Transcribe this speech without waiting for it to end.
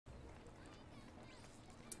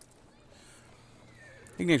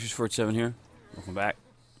Ignatius47 here. Welcome back.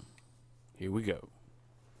 Here we go.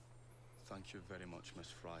 Thank you very much,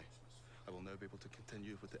 Miss Fry. I will now be able to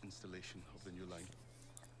continue with the installation of the new line.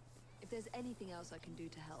 If there's anything else I can do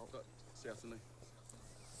to help. Certainly.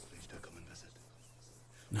 Please do come and visit.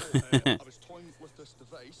 I was toying with this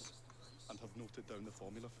device and have noted down the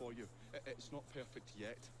formula for you. It's not perfect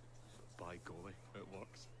yet. By golly, it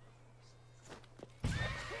works.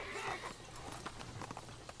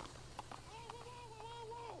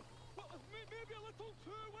 Maybe a little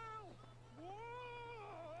too well.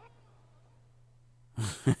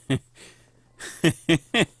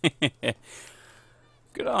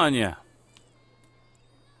 Good on ya.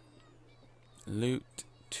 Loot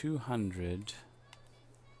 200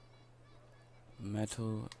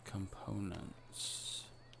 metal components.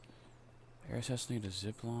 Air assassinate a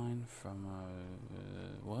zip line from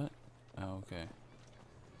what? Oh, okay.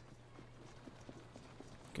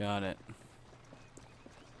 Got it.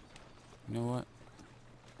 You know what?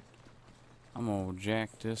 I'm gonna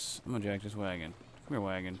jack this wagon. Come here,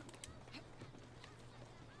 wagon.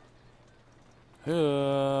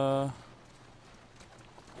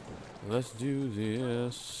 Let's do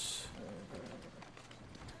this.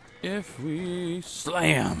 If we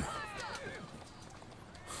slam.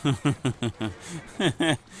 It's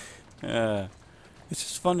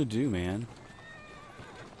just fun to do, man.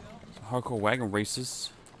 Some hardcore wagon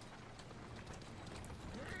races.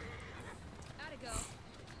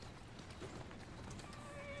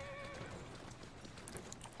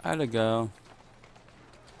 How'd it go?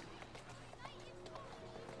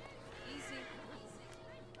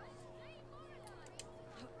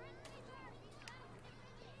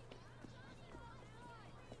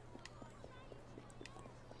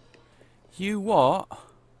 You what?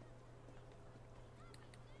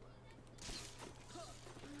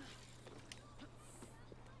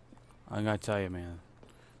 I gotta tell you, man,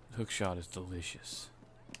 the hook shot is delicious.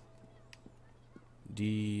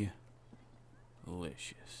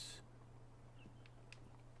 Delicious.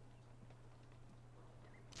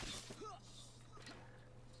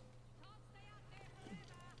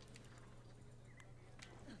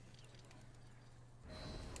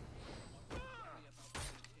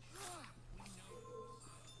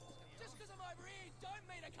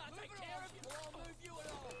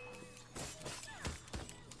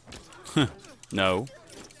 No.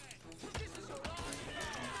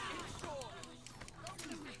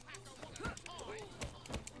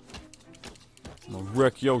 I'm gonna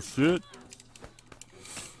wreck your shit.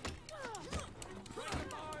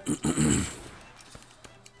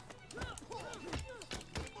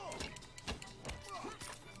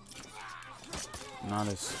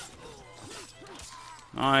 Nice.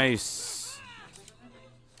 Nice.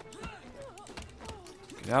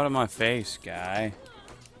 Get out of my face, guy.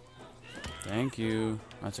 Thank you.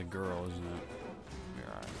 That's a girl, isn't it? You're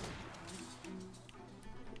alright.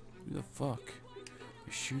 Who the fuck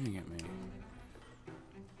is shooting at me?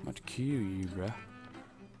 I'm about to kill you, bruh.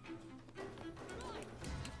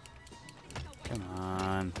 Come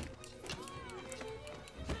on.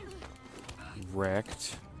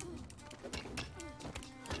 Wrecked.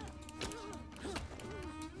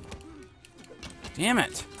 Damn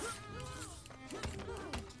it!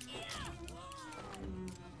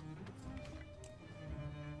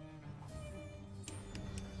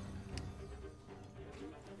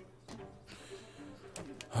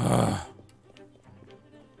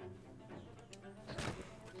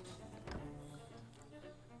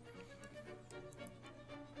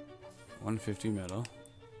 $150 metal.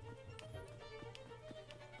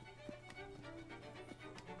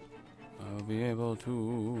 I'll be able to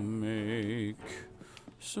make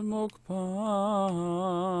smoke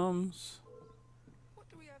bombs. What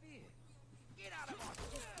do we have here? Get out of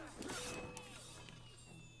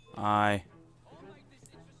my... I.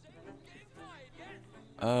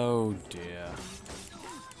 Oh dear.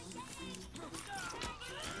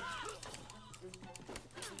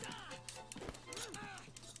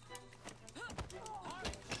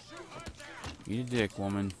 Eat a dick,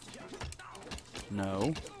 woman.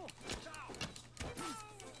 No.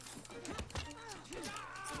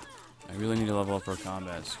 I really need to level up our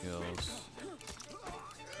combat skills.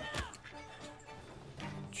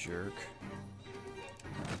 Jerk.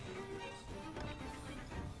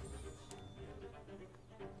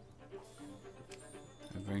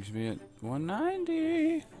 That brings me at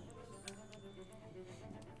 190.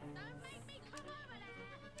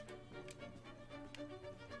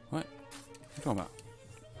 What? What are you talking about?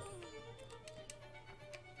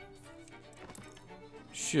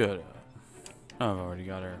 Shut up. Oh, I've already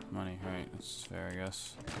got our money. Right, that's fair, I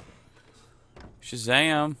guess.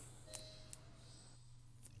 Shazam!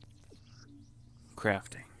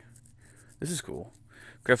 crafting. This is cool.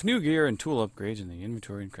 Craft new gear and tool upgrades in the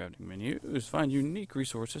inventory and crafting menus. Find unique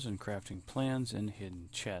resources and crafting plans in hidden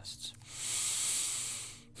chests.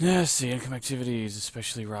 Yes, the income activities,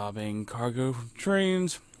 especially robbing cargo from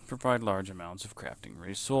trains, provide large amounts of crafting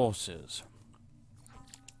resources.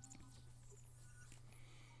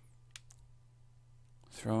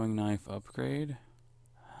 Throwing knife upgrade.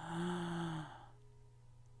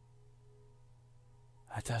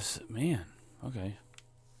 That does, man, okay.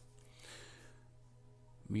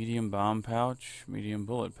 Medium bomb pouch, medium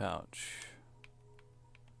bullet pouch.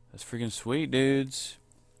 That's freaking sweet, dudes.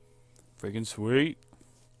 Freaking sweet.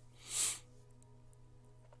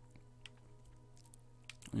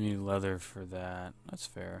 We need leather for that. That's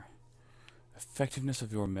fair. Effectiveness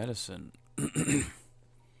of your medicine. To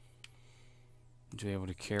be able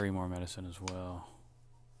to carry more medicine as well.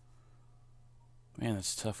 Man,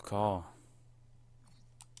 that's a tough call.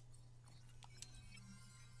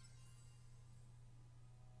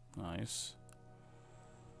 Nice.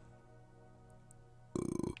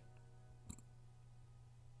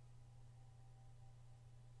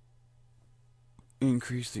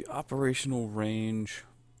 Increase the operational range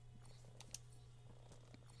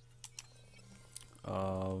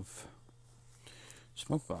of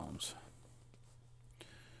smoke bombs.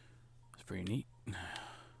 That's pretty neat.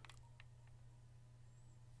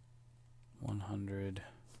 100,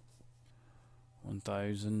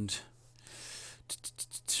 1,000.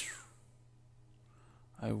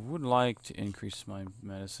 I would like to increase my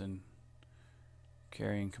medicine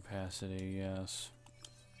carrying capacity, yes.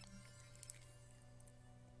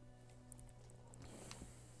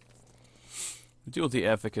 We'll deal with the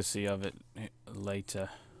efficacy of it later.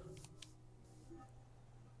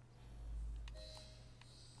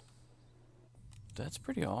 That's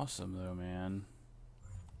pretty awesome, though, man.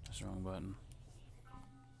 That's the wrong button.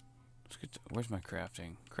 Let's get to, where's my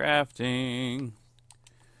crafting? Crafting!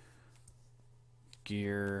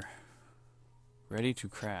 Gear. Ready to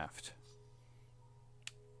craft.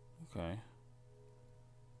 Okay.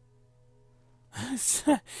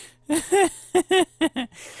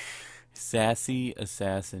 Sassy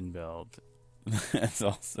assassin belt. That's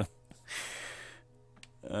awesome.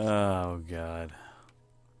 Oh, God.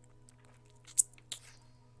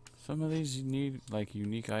 Some of these you need, like,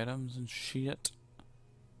 unique items and shit.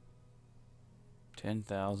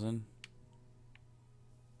 10,000.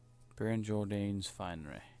 Baron Jourdain's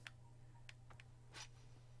Finery.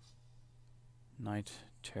 Night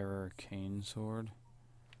Terror Cane Sword.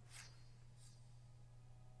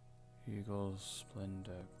 Eagle's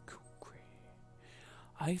Splendor Kukri.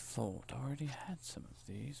 I thought I already had some of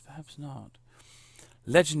these. Perhaps not.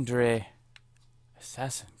 Legendary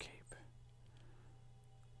Assassin Cape.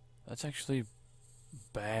 That's actually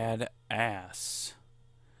badass.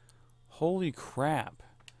 Holy crap.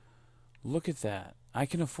 Look at that. I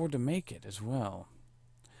can afford to make it as well.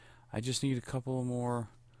 I just need a couple more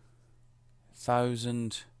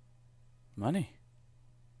 1,000 money.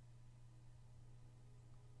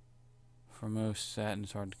 For most, satin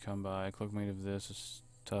is hard to come by. A cloak made of this is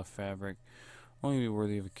tough fabric. Only be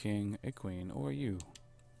worthy of a king, a queen, or you.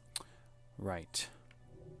 Right.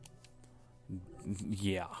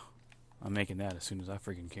 Yeah. I'm making that as soon as I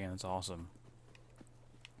freaking can. That's awesome.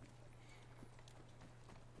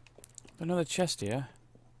 Another chest here.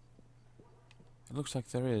 It looks like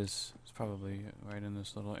there is. It's probably right in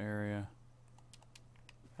this little area.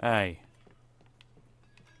 Hey.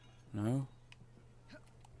 No?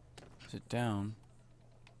 Is it down?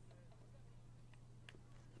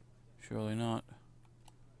 Surely not.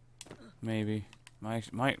 Maybe.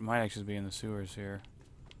 Might actually be in the sewers here.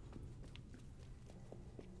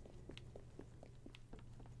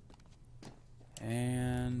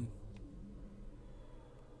 And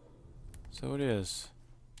so it is.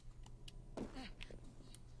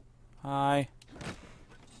 Hi.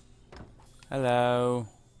 Hello.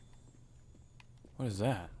 What is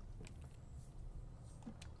that?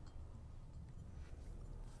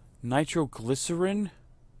 Nitroglycerin?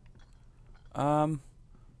 No.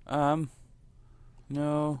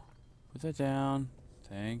 Put that down.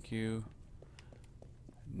 Thank you.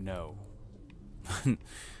 No.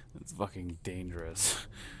 That's fucking dangerous.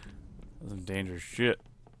 That's some dangerous shit.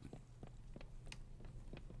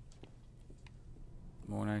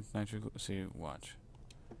 More nitro. See, watch.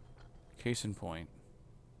 Case in point.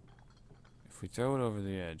 If we throw it over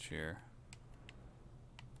the edge here.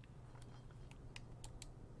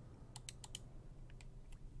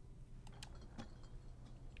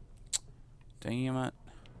 Damn it.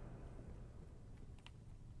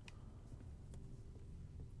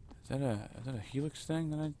 Is that a helix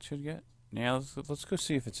thing that I should get? Yeah, let's go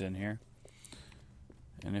see if it's in here.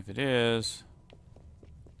 And if it is,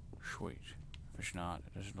 sweet. If it's not,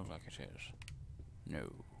 it doesn't look like it is.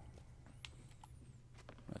 No.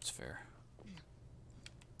 That's fair.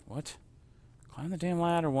 What? Climb the damn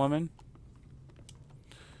ladder, woman.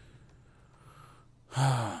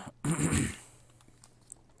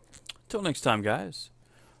 Till next time, guys.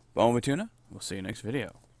 Bone with tuna. We'll see you next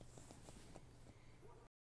video.